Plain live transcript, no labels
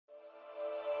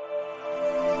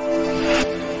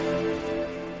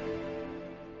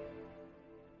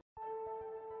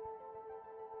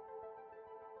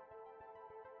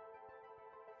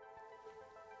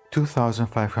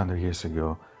2,500 years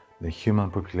ago, the human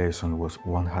population was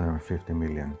 150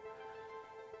 million.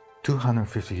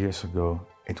 250 years ago,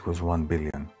 it was 1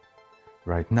 billion.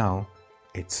 Right now,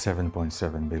 it's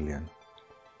 7.7 billion.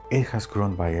 It has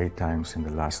grown by 8 times in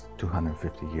the last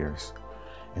 250 years,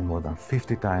 and more than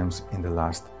 50 times in the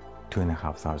last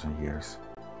 2,500 years.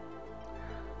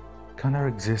 Can our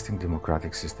existing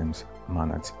democratic systems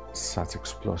manage such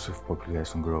explosive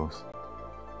population growth?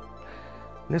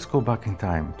 Let's go back in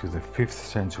time to the 5th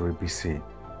century BC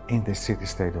in the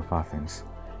city-state of Athens,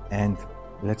 and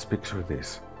let's picture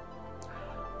this.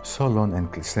 Solon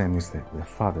and Clisthenes, the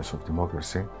fathers of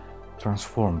democracy,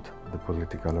 transformed the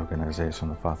political organization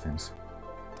of Athens.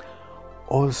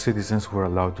 All citizens were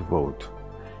allowed to vote,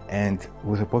 and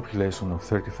with a population of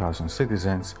 30,000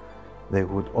 citizens, they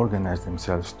would organize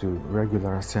themselves to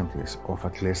regular assemblies of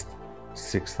at least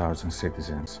 6,000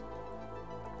 citizens.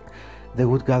 They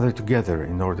would gather together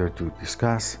in order to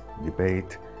discuss,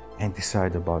 debate, and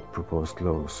decide about proposed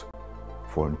laws,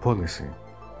 foreign policy,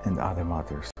 and other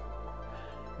matters.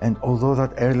 And although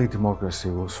that early democracy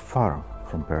was far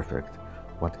from perfect,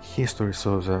 what history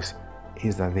shows us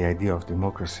is that the idea of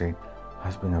democracy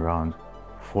has been around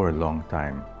for a long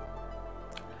time.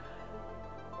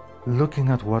 Looking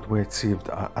at what we achieved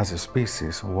as a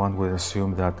species, one would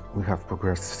assume that we have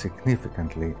progressed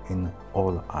significantly in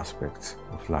all aspects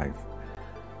of life.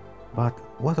 But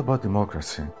what about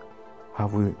democracy?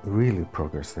 Have we really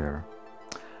progressed there?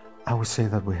 I would say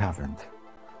that we haven't.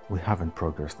 We haven't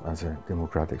progressed as a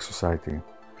democratic society.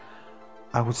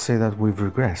 I would say that we've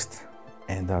regressed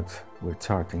and that we're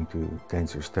charting to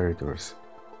dangerous territories.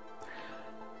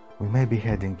 We may be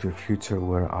heading to a future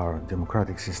where our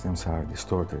democratic systems are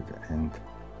distorted and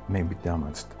may be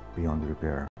damaged beyond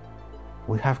repair.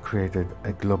 We have created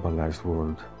a globalized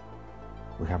world.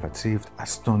 We have achieved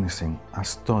astonishing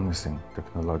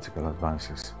technological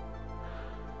advances.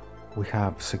 We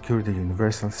have secured a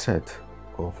universal set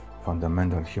of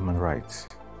fundamental human rights.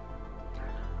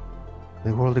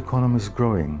 The world economy is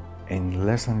growing. In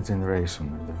less than a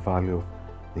generation, the value of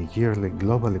the yearly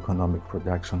global economic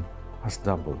production has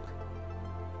doubled.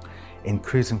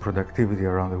 Increasing productivity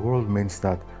around the world means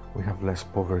that we have less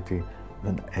poverty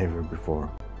than ever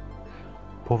before.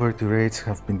 Poverty rates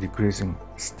have been decreasing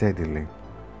steadily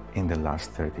in the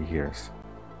last 30 years.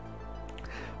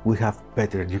 We have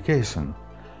better education.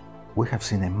 We have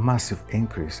seen a massive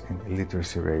increase in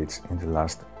literacy rates in the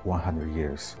last 100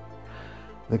 years.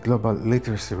 The global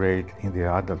literacy rate in the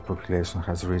adult population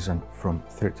has risen from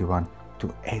 31 to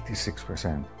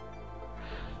 86%.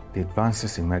 The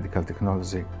advances in medical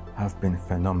technology have been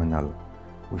phenomenal.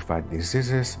 We fight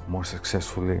diseases more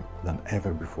successfully than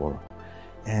ever before,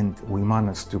 and we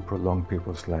managed to prolong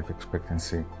people's life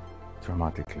expectancy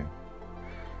dramatically.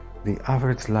 The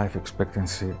average life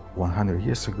expectancy 100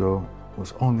 years ago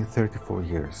was only 34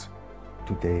 years.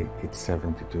 Today it's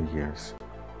 72 years.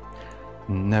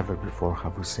 Never before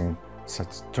have we seen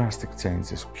such drastic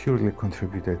changes purely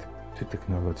contributed to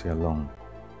technology alone.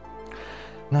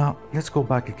 Now, let's go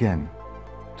back again.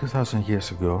 2,000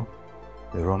 years ago,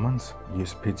 the Romans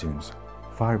used pigeons,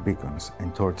 fire beacons,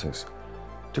 and torches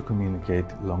to communicate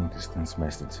long-distance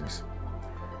messages.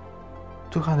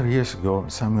 200 years ago,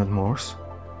 Samuel Morse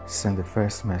sent the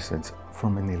first message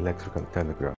from an electrical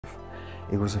telegraph.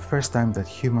 It was the first time that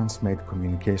humans made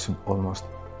communication almost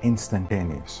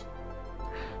instantaneous.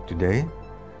 Today,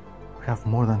 we have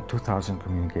more than 2,000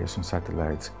 communication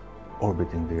satellites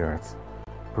orbiting the Earth,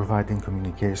 providing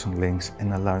communication links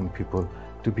and allowing people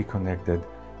to be connected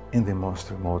in the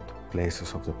most remote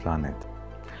places of the planet.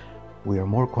 We are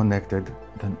more connected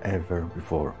than ever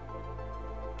before.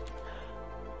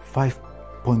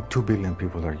 5.2 billion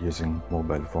people are using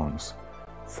mobile phones.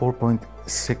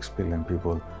 4.6 billion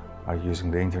people are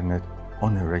using the internet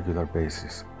on a regular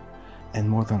basis. And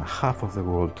more than half of the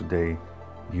world today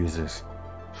uses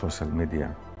social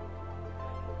media.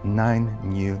 9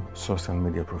 new social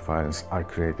media profiles are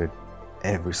created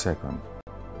every second.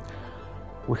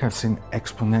 We have seen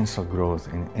exponential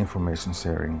growth in information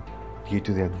sharing due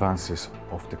to the advances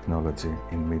of technology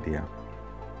in media.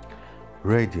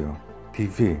 Radio,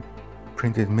 TV,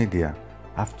 printed media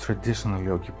have traditionally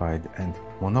occupied and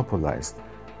monopolized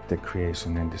the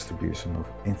creation and distribution of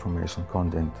information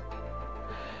content.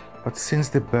 But since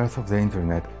the birth of the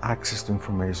internet, access to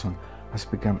information has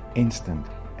become instant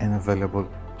and available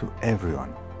to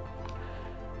everyone.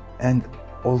 And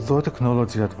although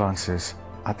technology advances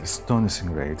at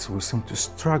astonishing rates, we seem to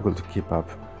struggle to keep up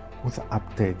with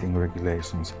updating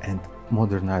regulations and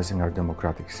modernizing our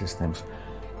democratic systems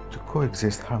to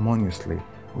coexist harmoniously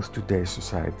with today's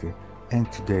society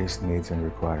and today's needs and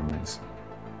requirements.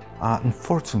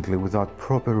 Unfortunately, without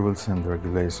proper rules and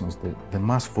regulations, the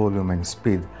mass volume and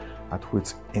speed at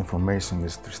which information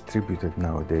is distributed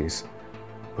nowadays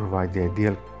provide the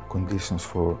ideal conditions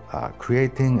for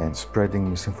creating and spreading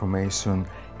misinformation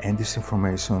and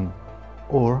disinformation,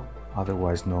 or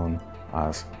otherwise known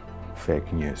as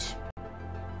fake news.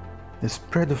 The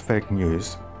spread of fake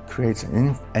news creates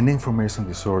an information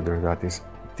disorder that is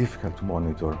difficult to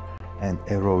monitor and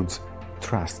erodes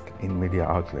trust in media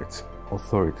outlets,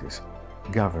 authorities,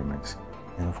 governments,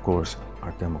 and of course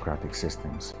our democratic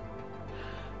systems.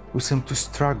 We seem to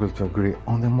struggle to agree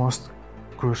on the most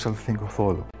crucial thing of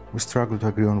all. We struggle to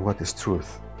agree on what is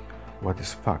truth, what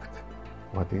is fact,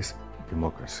 what is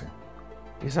democracy.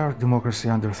 Is our democracy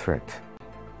under threat?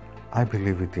 I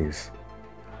believe it is.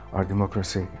 Our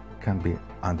democracy can be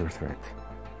under threat.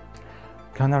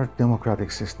 Can our democratic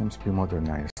systems be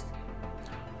modernized?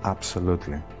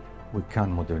 Absolutely. We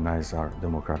can modernize our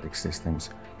democratic systems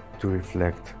to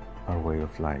reflect our way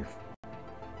of life.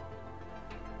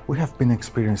 We have been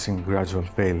experiencing gradual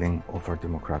failing of our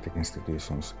democratic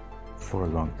institutions for a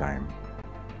long time.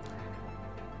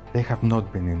 They have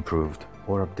not been improved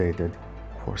or updated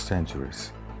for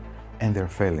centuries, and they're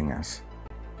failing us.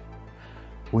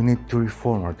 We need to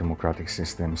reform our democratic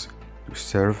systems to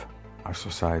serve our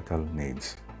societal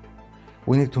needs.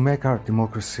 We need to make our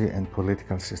democracy and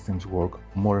political systems work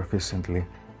more efficiently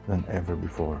than ever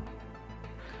before.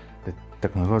 The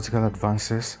technological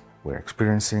advances we're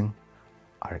experiencing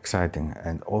are exciting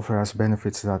and offer us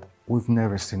benefits that we've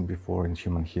never seen before in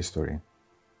human history.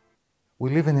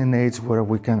 We live in an age where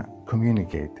we can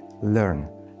communicate, learn,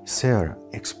 share,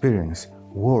 experience,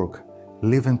 work,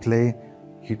 live and play,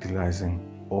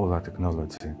 utilizing all our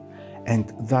technology.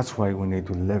 And that's why we need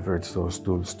to leverage those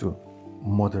tools to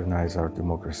modernize our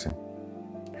democracy.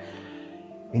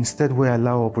 Instead, we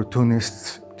allow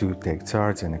opportunists to take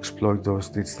charge and exploit those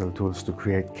digital tools to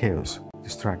create chaos,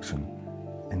 distraction,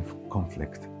 and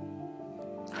conflict.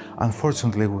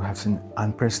 Unfortunately, we have seen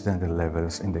unprecedented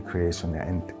levels in the creation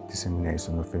and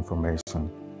dissemination of information.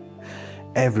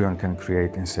 Everyone can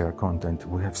create and share content.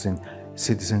 We have seen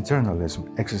citizen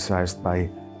journalism exercised by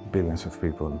billions of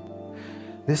people.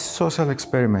 This social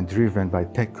experiment driven by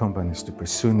tech companies to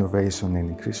pursue innovation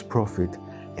and increase profit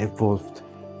evolved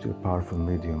to a powerful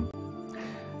medium.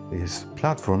 These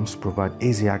platforms provide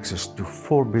easy access to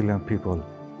 4 billion people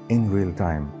in real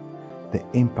time. The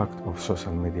impact of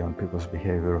social media on people's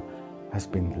behavior has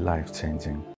been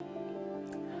life-changing.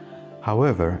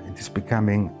 However, it is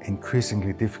becoming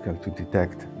increasingly difficult to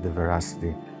detect the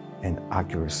veracity and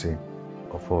accuracy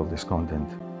of all this content.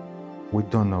 We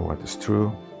don't know what is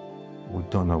true, we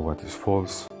don't know what is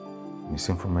false,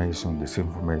 misinformation,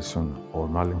 disinformation, or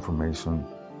malinformation.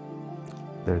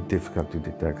 They're difficult to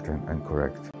detect and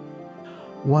correct.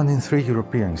 1 in 3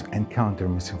 Europeans encounter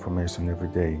misinformation every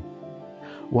day.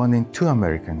 1 in 2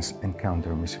 Americans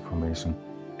encounter misinformation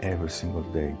every single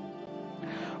day.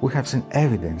 We have seen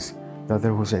evidence that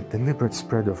there was a deliberate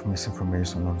spread of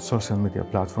misinformation on social media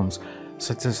platforms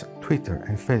such as Twitter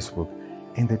and Facebook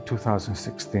in the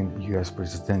 2016 US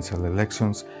presidential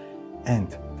elections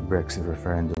and the Brexit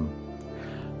referendum.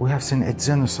 We have seen a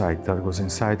genocide that was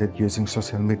incited using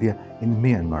social media in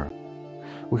Myanmar.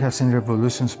 We have seen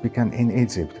revolutions begun in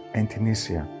Egypt and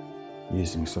Tunisia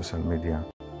using social media.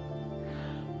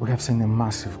 We have seen a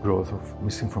massive growth of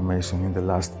misinformation in the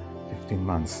last 15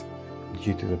 months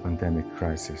due to the pandemic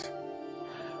crisis.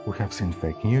 We have seen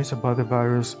fake news about the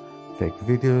virus, fake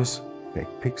videos,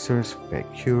 fake pictures,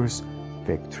 fake cures,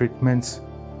 fake treatments,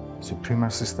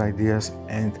 supremacist ideas,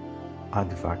 and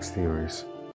anti-vax theories.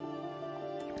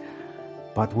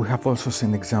 But we have also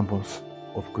seen examples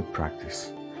of good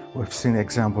practice. We've seen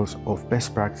examples of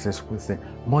best practices with the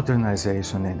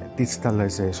modernization and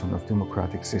digitalization of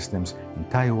democratic systems in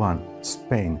Taiwan,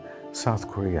 Spain, South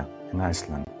Korea, and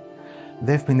Iceland.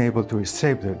 They've been able to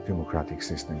reshape their democratic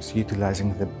systems,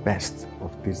 utilizing the best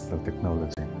of digital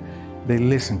technology. They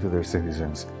listen to their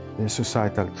citizens, their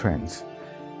societal trends,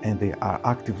 and they are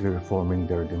actively reforming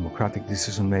their democratic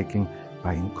decision-making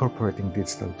by incorporating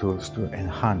digital tools to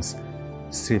enhance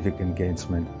civic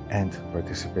engagement and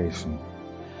participation.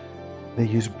 They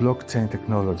use blockchain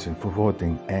technology for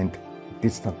voting and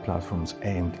digital platforms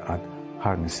aimed at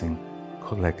harnessing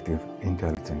collective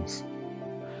intelligence.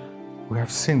 We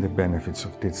have seen the benefits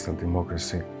of digital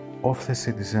democracy of the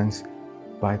citizens,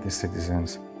 by the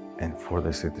citizens, and for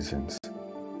the citizens.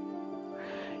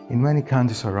 In many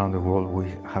countries around the world,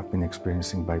 we have been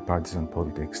experiencing bipartisan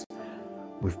politics.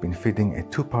 We've been feeding a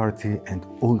two-party and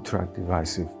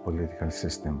ultra-divisive political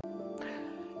system.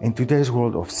 In today's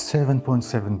world of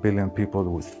 7.7 billion people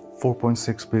with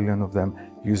 4.6 billion of them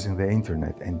using the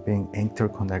internet and being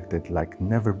interconnected like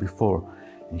never before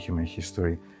in human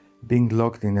history, being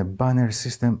locked in a binary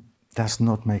system does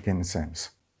not make any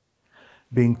sense.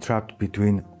 Being trapped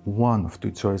between one of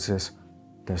two choices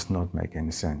does not make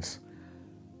any sense.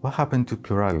 What happened to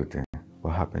plurality?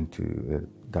 What happened to the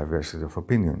diversity of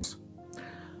opinions?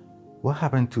 What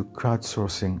happened to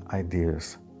crowdsourcing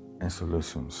ideas and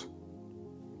solutions?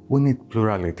 We need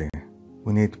plurality.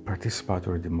 We need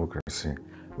participatory democracy.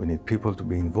 We need people to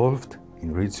be involved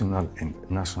in regional and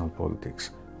national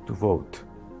politics, to vote,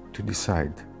 to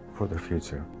decide for the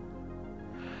future.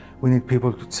 We need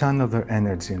people to channel their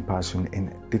energy and passion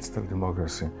in digital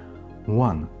democracy,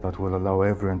 one that will allow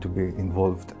everyone to be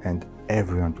involved and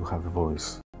everyone to have a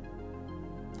voice.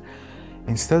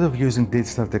 Instead of using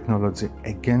digital technology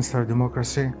against our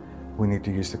democracy, we need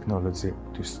to use technology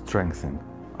to strengthen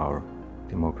our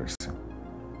democracy.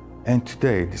 And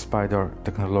today, despite our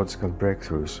technological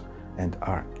breakthroughs and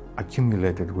our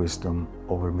accumulated wisdom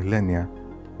over millennia,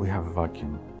 we have a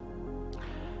vacuum.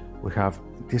 We have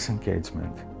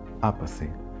disengagement, apathy,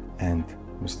 and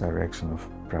misdirection of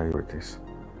priorities.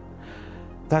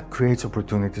 That creates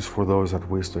opportunities for those that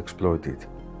wish to exploit it,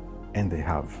 and they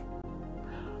have.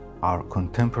 Our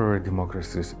contemporary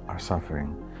democracies are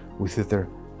suffering with either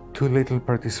too little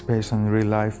participation in real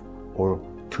life or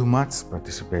too much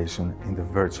participation in the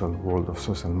virtual world of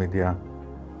social media.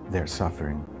 They're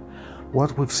suffering.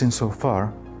 What we've seen so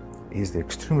far is the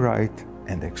extreme right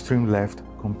and the extreme left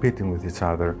competing with each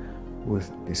other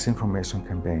with disinformation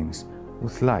campaigns,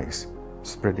 with lies,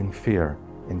 spreading fear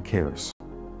and chaos.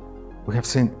 We have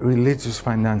seen religious,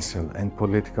 financial, and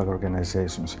political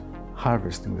organizations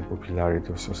harvesting the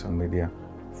popularity of social media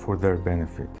for their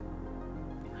benefit.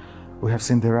 We have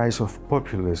seen the rise of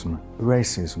populism,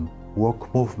 racism,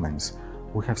 woke movements.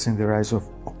 We have seen the rise of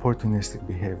opportunistic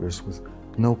behaviors with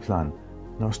no plan,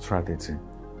 no strategy,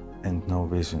 and no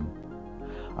vision.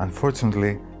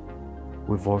 Unfortunately,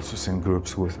 we've also seen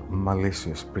groups with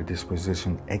malicious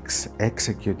predisposition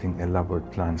executing elaborate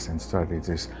plans and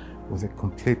strategies with a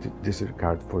complete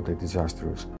disregard for the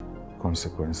disastrous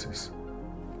consequences.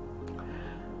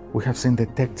 We have seen the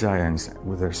tech giants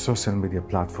with their social media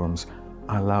platforms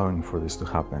allowing for this to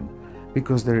happen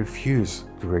because they refuse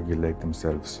to regulate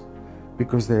themselves,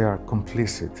 because they are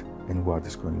complicit in what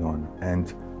is going on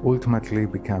and ultimately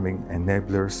becoming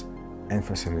enablers and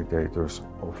facilitators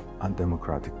of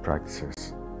undemocratic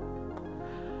practices.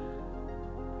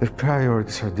 Their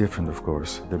priorities are different, of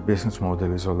course. Their business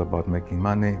model is all about making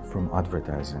money from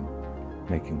advertising,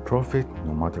 making profit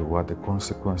no matter what the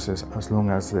consequences, as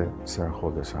long as the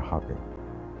shareholders are happy.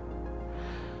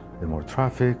 The more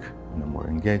traffic, the more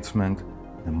engagement,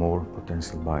 the more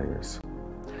potential buyers.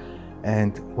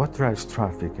 And what drives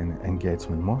traffic and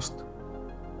engagement most?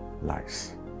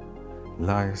 Lies.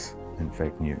 Lies and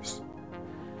fake news.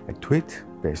 A tweet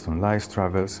based on lies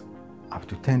travels up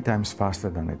to 10 times faster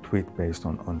than a tweet based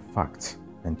on facts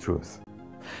and truth.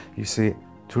 You see,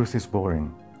 truth is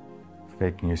boring,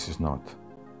 fake news is not.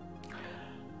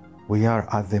 We are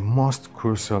at the most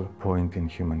crucial point in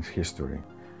human history,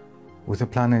 with a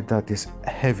planet that is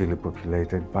heavily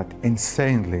populated but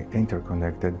insanely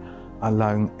interconnected,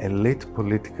 allowing elite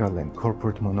political and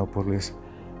corporate monopolies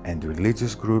and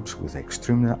religious groups with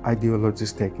extreme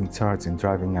ideologies taking charge and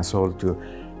driving us all to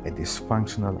a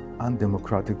dysfunctional,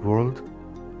 undemocratic world.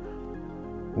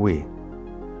 We,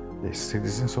 the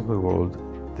citizens of the world,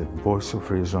 the voice of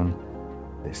reason,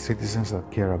 the citizens that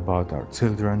care about our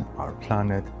children, our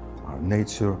planet, our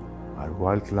nature, our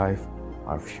wildlife,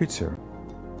 our future.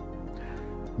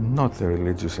 Not the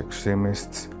religious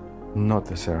extremists, not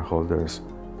the shareholders,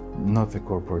 not the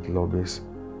corporate lobbies,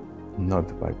 not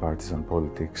the bipartisan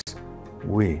politics.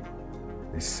 We,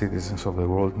 the citizens of the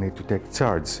world, need to take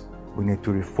charge. We need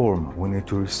to reform, we need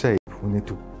to reshape, we need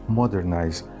to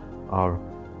modernize our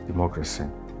democracy.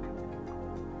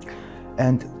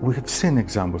 And we have seen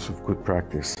examples of good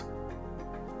practice.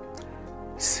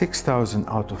 6,000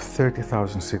 out of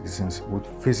 30,000 citizens would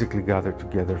physically gather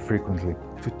together frequently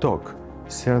to talk,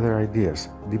 share their ideas,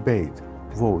 debate,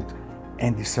 vote,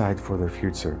 and decide for their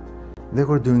future. They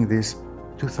were doing this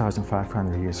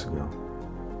 2,500 years ago,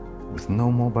 with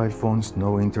no mobile phones,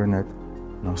 no internet,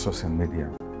 no social media.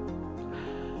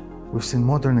 We've seen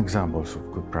modern examples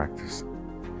of good practice.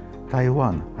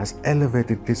 Taiwan has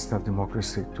elevated digital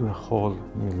democracy to a whole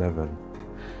new level.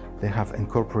 They have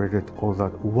incorporated all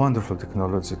that wonderful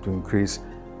technology to increase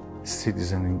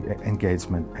citizen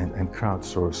engagement and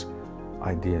crowdsource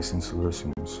ideas and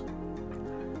solutions.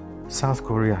 South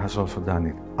Korea has also done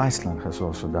it. Iceland has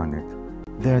also done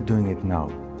it. They're doing it now,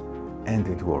 and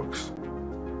it works.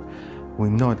 We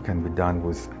know it can be done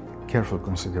with careful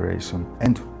consideration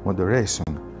and moderation,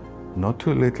 not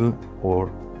too little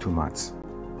or too much.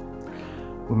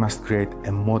 We must create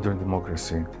a modern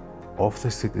democracy of the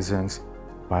citizens,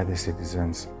 by the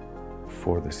citizens,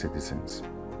 for the citizens.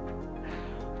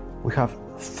 We have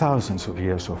thousands of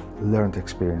years of learned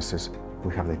experiences.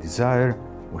 We have the desire,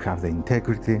 we have the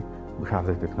integrity, we have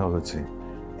the technology,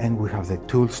 and we have the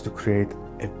tools to create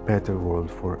a better world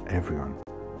for everyone.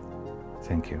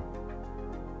 Thank you.